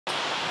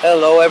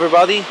Hello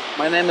everybody,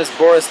 my name is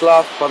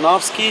Borislav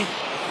Panovsky.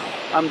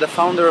 I'm the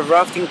founder of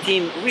rafting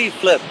team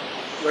Reflip.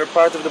 We're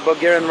part of the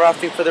Bulgarian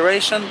Rafting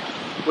Federation.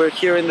 We're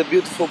here in the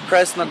beautiful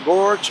Kresna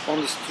Gorge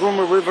on the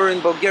Struma River in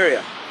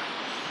Bulgaria.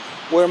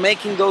 We're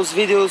making those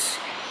videos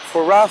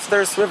for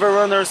rafters, river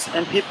runners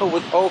and people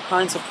with all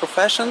kinds of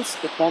professions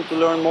that want to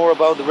learn more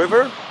about the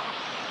river.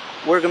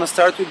 We're gonna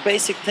start with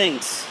basic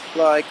things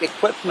like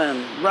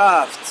equipment,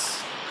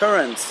 rafts,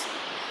 currents.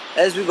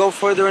 As we go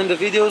further in the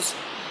videos,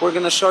 we're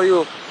gonna show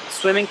you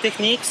swimming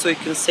techniques so you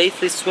can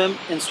safely swim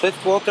in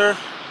swift water.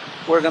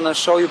 We're gonna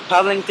show you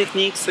paddling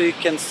techniques so you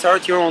can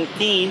start your own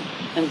team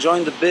and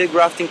join the big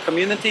rafting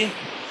community.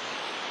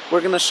 We're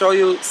gonna show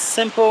you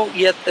simple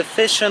yet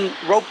efficient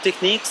rope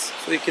techniques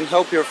so you can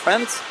help your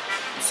friends.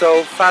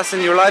 So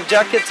fasten your life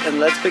jackets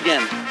and let's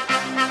begin.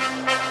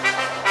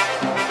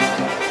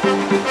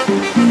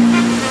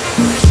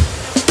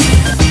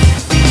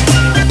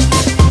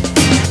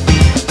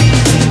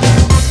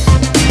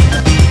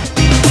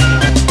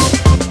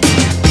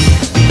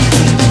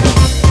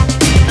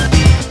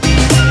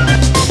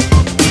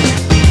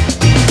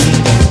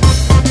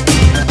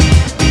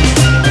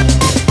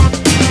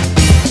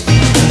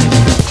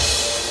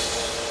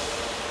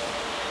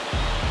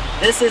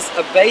 This is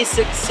a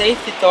basic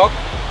safety talk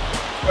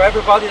for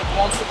everybody that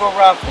wants to go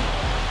rafting.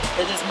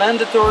 It is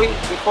mandatory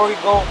before you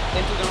go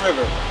into the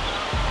river.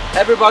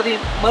 Everybody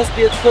must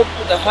be equipped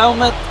with a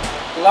helmet,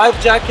 life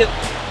jacket,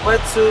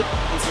 wetsuit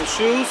and some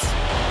shoes.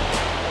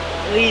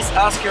 Please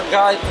ask your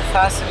guide to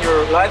fasten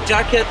your life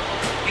jacket.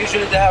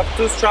 Usually they have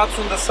 2 straps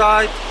on the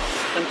side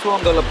and 2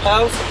 on the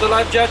lapels of the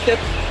life jacket.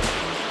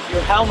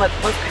 Your helmet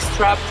must be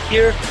strapped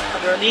here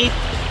underneath.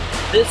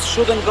 This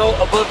shouldn't go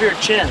above your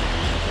chin.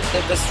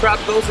 If the strap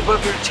goes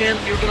above your chin,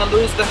 you're gonna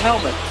lose the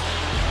helmet.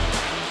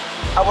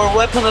 Our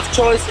weapon of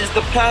choice is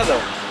the paddle.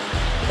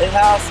 It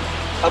has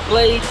a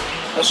blade,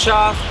 a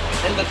shaft,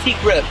 and the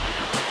T-grip.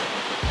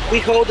 We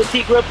hold the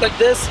T-grip like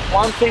this,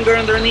 1 finger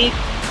underneath,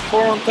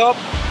 4 on top,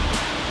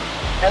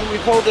 and we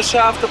hold the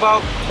shaft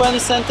about 20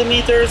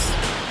 centimeters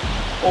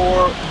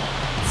or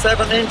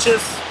 7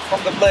 inches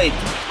from the blade.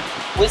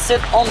 We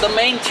sit on the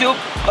main tube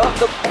of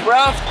the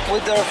raft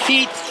with our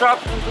feet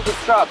strapped into the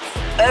straps.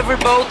 Every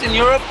boat in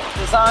Europe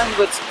is designed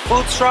with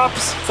foot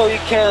straps so you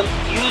can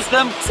use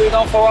them so you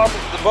don't fall out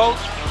of the boat.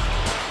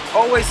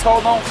 Always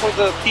hold on for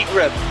the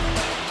T-grip.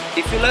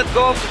 If you let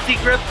go of the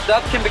T-grip,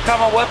 that can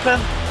become a weapon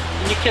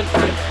and you can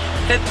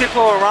hit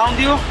people around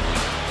you.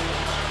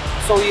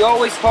 So you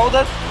always hold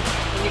it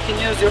and you can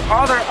use your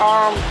other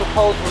arm to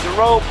hold with the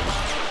rope,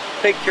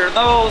 pick your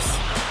nose,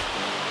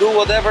 do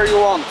whatever you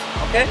want,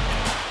 okay?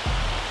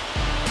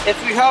 If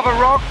we have a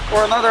rock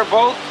or another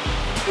boat,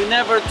 we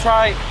never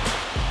try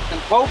and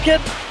poke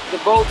it. The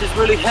boat is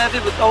really heavy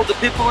with all the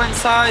people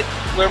inside.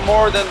 We're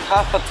more than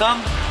half a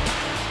ton.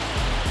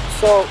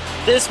 So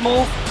this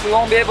move, we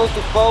won't be able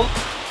to poke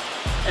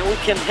and we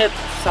can hit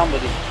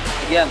somebody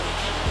again.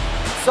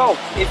 So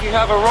if you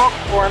have a rock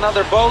or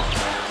another boat,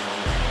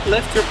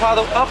 lift your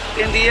paddle up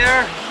in the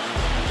air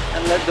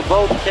and let the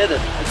boat hit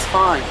it. It's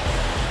fine.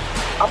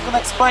 I'm gonna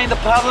explain the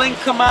paddling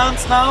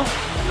commands now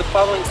and the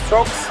paddling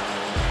strokes.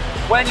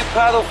 When you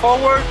paddle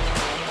forward,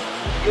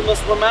 you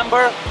must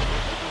remember,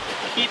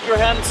 keep your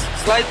hands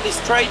slightly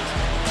straight,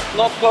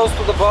 not close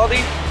to the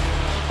body,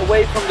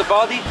 away from the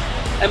body.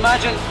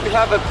 Imagine you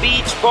have a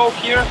beach boat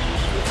here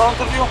in front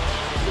of you,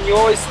 and you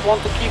always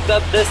want to keep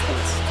that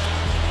distance.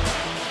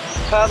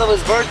 Paddle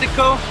is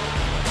vertical.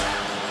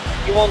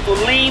 You want to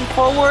lean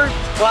forward,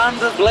 plant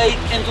the blade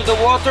into the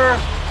water,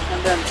 and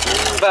then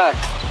lean back.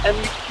 And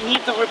you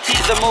need to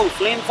repeat the move.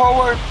 Lean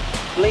forward,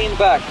 lean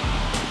back.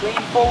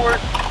 Lean forward,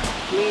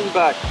 lean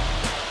back.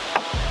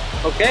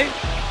 Okay?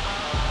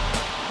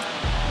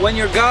 When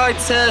your guide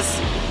says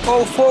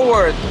go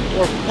forward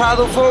or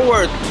paddle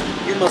forward,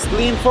 you must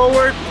lean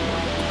forward.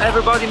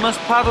 Everybody must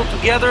paddle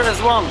together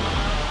as one.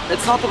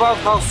 It's not about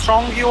how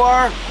strong you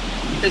are,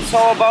 it's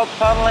all about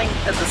paddling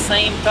at the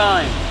same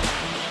time.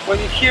 When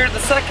you hear the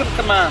second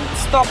command,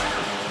 stop,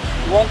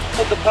 you want to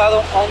put the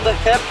paddle on the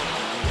hip,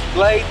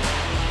 blade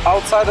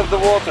outside of the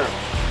water.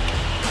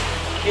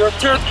 Your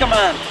third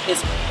command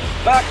is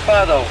back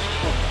paddle.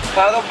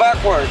 Paddle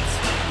backwards.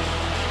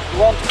 You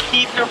want to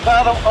keep your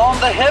paddle on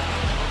the hip,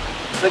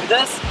 like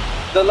this.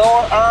 The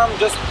lower arm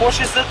just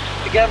pushes it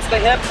against the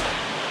hip.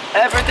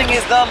 Everything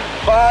is done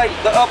by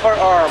the upper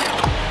arm.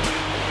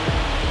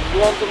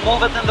 You want to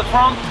move it in the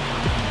front,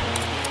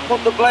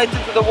 put the blade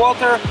into the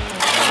water,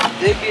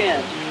 dig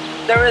in.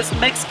 There is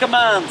mixed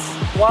commands.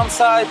 One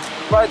side,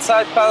 right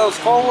side paddles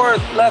forward,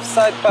 left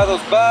side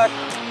paddles back.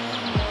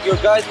 Your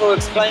guide will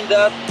explain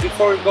that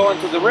before you go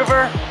into the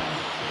river.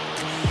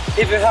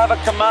 If you have a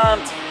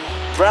command,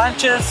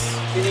 branches,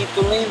 you need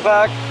to lean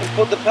back and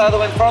put the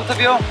paddle in front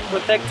of you,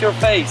 protect your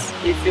face.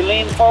 If you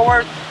lean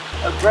forward,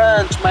 a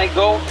branch might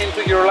go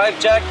into your life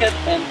jacket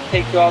and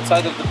take you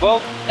outside of the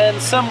boat. And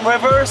some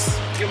rivers,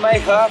 you may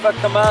have a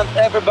command,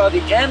 everybody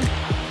in,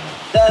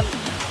 then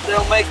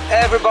they'll make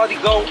everybody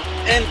go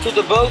into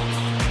the boat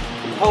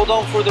and hold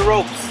on for the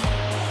ropes.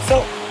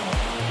 So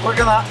we're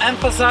gonna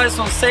emphasize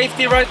on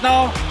safety right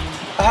now.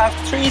 I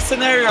have 3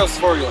 scenarios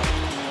for you.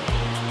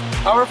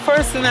 Our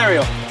first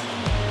scenario,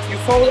 you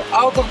fall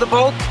out of the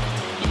boat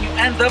and you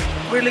end up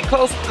really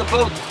close to the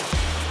boat.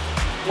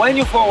 When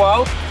you fall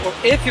out, or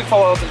if you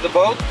fall out of the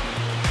boat,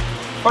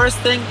 first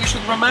thing you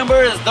should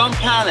remember is don't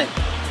panic.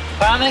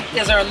 Panic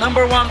is our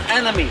 #1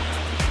 enemy.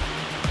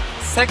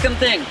 Second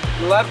thing,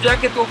 the life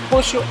jacket will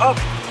push you up.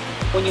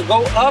 When you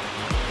go up,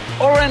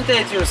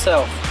 orientate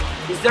yourself.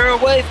 Is there a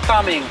wave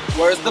coming?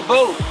 Where's the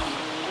boat?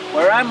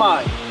 Where am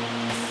I?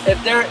 If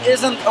there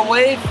isn't a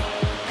wave,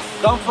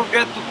 don't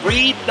forget to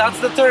breathe. That's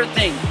the third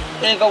thing.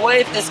 If a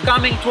wave is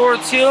coming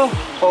towards you,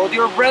 hold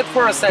your breath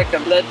for a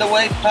second. Let the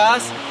wave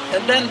pass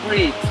and then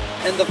breathe.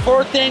 And the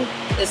fourth thing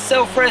is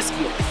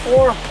self-rescue,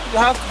 or you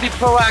have to be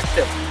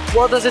proactive.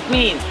 What does it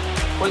mean?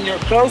 When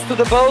you're close to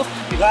the boat,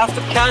 you have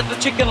to catch the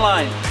chicken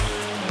line.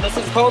 This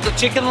is called the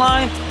chicken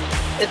line.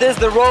 It is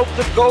the rope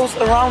that goes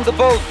around the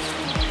boat.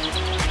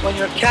 When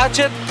you catch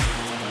it,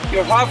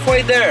 you're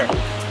halfway there.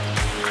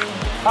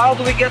 How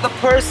do we get a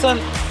person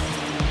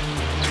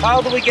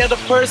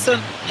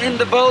in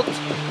the boat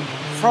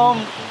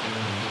from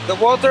the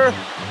water?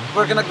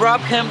 We're gonna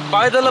grab him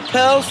by the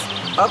lapels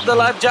of the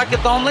life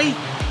jacket only.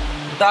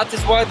 That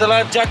is why the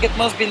life jacket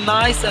must be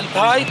nice and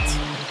tight.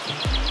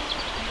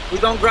 We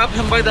don't grab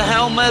him by the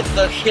helmet,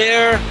 the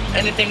hair,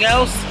 anything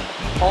else.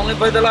 Only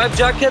by the life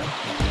jacket.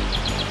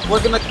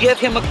 We're gonna give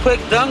him a quick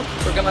dunk.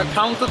 We're gonna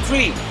count to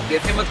 3.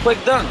 Give him a quick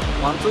dunk.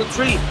 1, 2,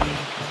 3.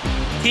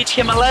 Teach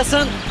him a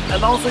lesson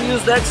and also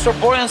use the extra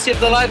buoyancy of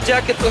the life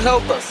jacket to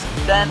help us.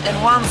 Then in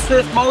one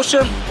swift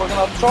motion, we're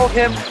gonna throw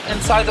him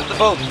inside of the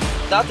boat.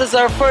 That is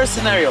our first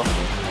scenario,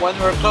 when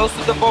we're close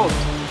to the boat.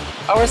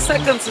 Our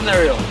second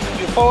scenario,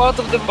 you fall out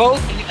of the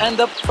boat and you end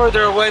up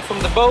further away from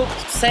the boat.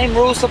 Same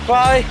rules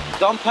apply.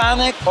 Don't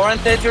panic,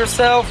 orientate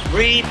yourself,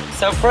 breathe,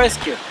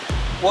 self-rescue.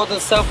 What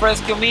does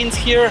self-rescue means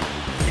here?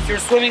 If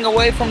you're swimming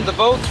away from the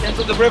boat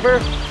into the river,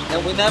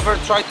 then we never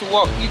try to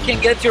walk. You can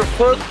get your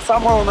foot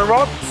somewhere on a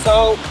rock,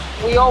 so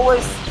we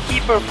always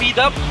keep our feet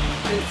up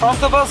in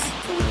front of us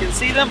so we can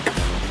see them.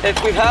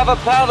 If we have a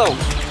paddle,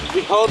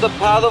 we hold the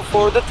paddle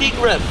for the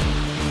T-grip,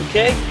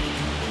 okay?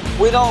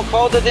 We don't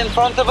hold it in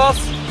front of us,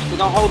 we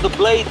don't hold the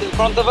blade in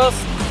front of us.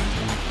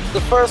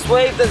 The first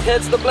wave that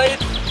hits the blade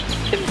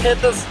can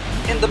hit us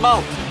in the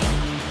mouth.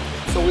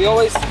 So we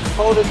always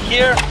hold it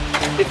here.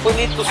 If we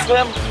need to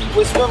swim,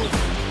 we swim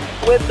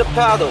with the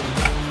paddle.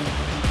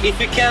 If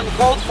you can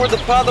hold for the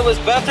paddle is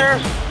better.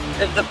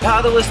 If the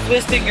paddle is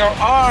twisting your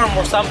arm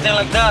or something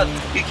like that,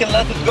 you can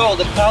let it go.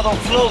 The paddle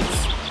floats.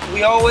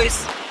 We always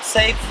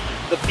save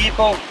the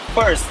people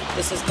first.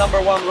 This is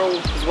 #1 rule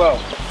as well.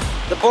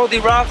 The body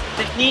raft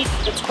technique,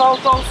 it's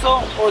called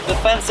also, or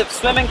defensive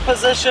swimming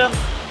position.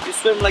 You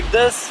swim like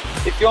this.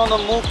 If you want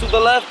to move to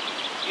the left,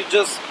 you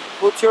just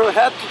put your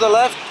head to the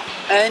left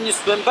and you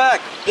swim back.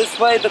 This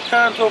way the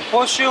current will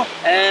push you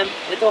and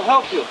it will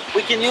help you.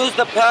 We can use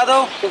the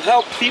paddle to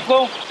help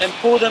people and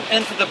pull them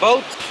into the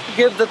boat.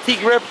 Give the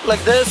T-grip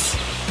like this.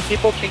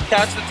 People can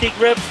catch the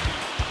T-grip,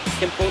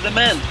 can pull them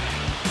in.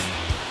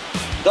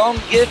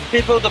 Don't give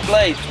people the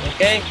blade,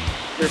 okay?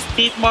 There's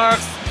teeth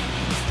marks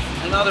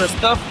and other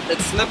stuff.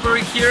 It's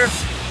slippery here.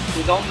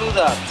 We don't do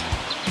that.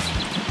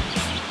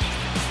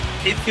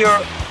 If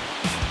you're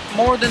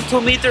more than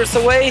 2 meters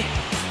away,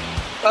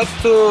 up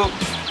to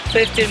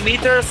 15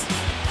 meters,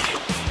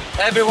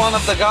 every one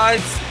of the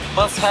guides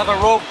must have a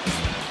rope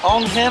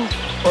on him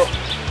or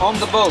on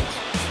the boat.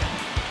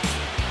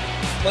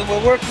 When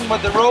we're working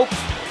with the rope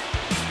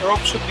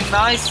should be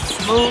nice,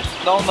 smooth,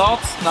 no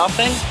knots,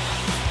 nothing.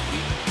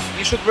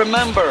 You should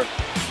remember,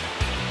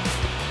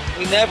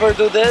 we never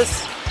do this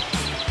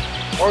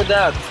or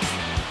that.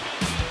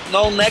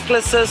 No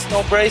necklaces,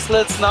 no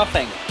bracelets,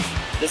 nothing.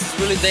 This is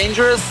really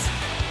dangerous.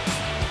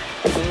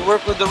 When you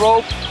work with the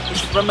rope, you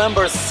should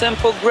remember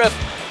simple grip.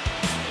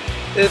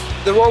 If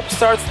the rope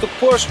starts to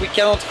push, we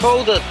cannot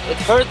hold it, it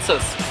hurts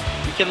us.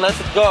 We can let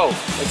it go,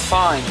 it's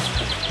fine.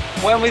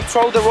 When we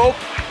throw the rope,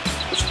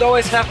 we should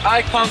always have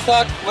eye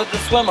contact with the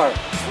swimmer.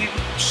 We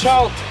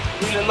shout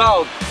really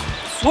loud,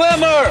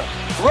 "Swimmer,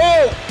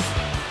 rope!"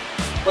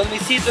 When we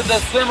see that the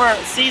swimmer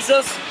sees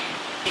us,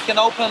 he can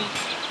open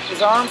his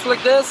arms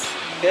like this,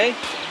 okay?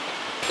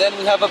 Then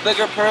we have a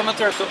bigger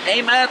perimeter to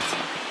aim at.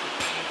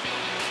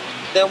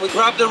 Then we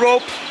grab the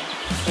rope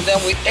and then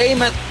we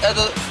aim it at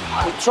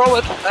we throw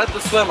it at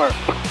the swimmer.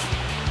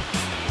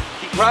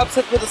 He grabs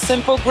it with a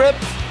simple grip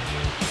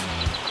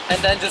and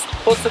then just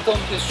puts it on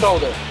his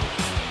shoulder.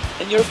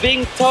 And you're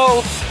being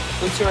towed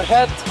with your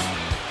head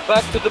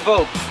back to the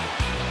boat.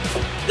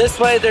 This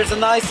way there's a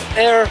nice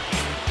air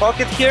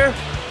pocket here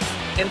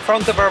in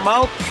front of our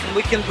mouth and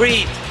we can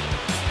breathe.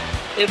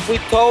 If we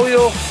tow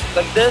you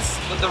like this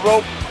with the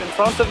rope in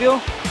front of you,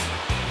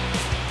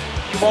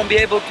 you won't be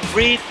able to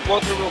breathe,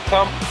 water will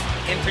come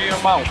into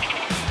your mouth.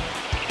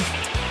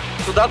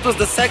 So that was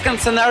the second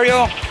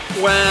scenario,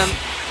 when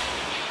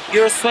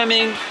you're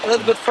swimming a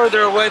little bit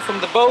further away from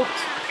the boat.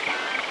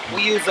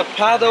 We use a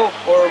paddle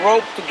or a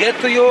rope to get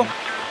to you,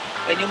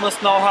 and you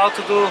must know how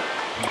to do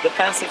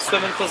defensive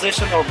swimming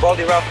position or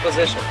body raft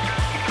position.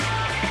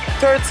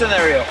 Third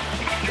scenario,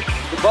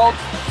 the boat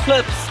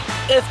flips.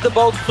 If the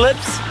boat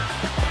flips,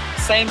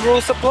 same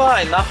rules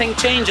apply, nothing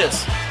changes.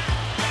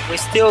 We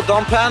still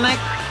don't panic,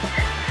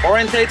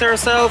 orientate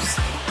ourselves,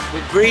 we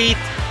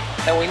breathe,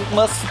 and we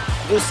must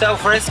do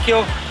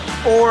self-rescue,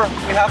 or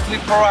we have to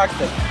be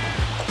proactive.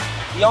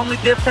 The only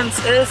difference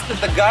is that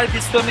the guide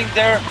is swimming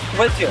there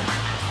with you.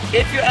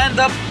 If you end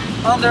up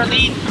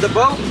underneath the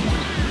boat,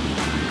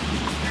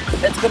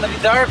 it's gonna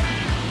be dark,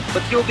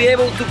 but you'll be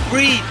able to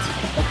breathe,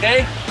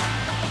 okay?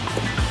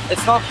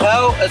 It's not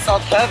hell, it's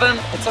not heaven,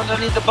 it's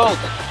underneath the boat.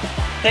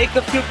 Take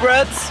a few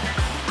breaths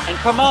and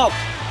come out.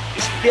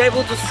 You should be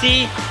able to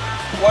see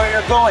where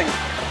you're going.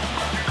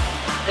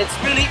 It's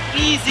really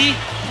easy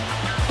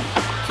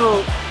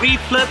to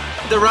reflip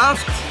the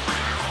raft.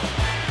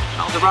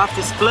 Now the raft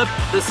is flipped,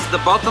 this is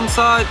the bottom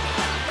side.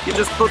 You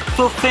just put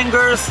 2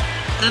 fingers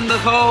in the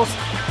holes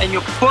and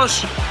you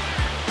push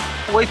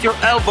with your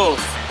elbows.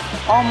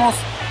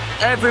 Almost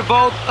every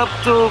boat up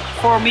to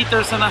 4.5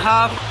 meters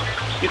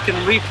you can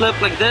reflip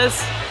like this.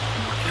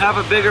 If you have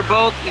a bigger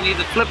boat, you need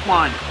a flip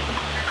line.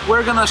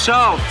 We're gonna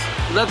shout,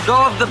 let go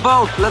of the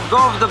boat, let go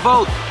of the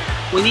boat.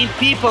 We need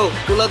people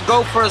to let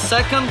go for a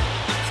second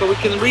so we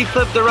can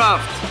reflip the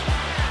raft.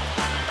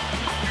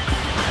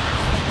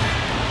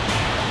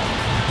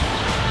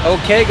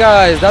 Okay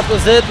guys, that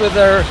was it with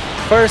our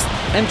first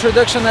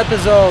introduction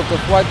episode of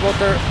White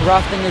Water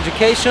Rafting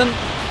Education.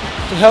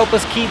 To help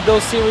us keep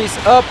those series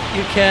up,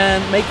 you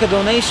can make a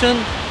donation.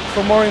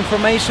 For more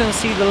information,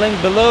 see the link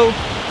below.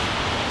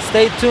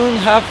 Stay tuned,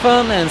 have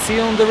fun, and see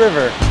you on the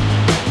river.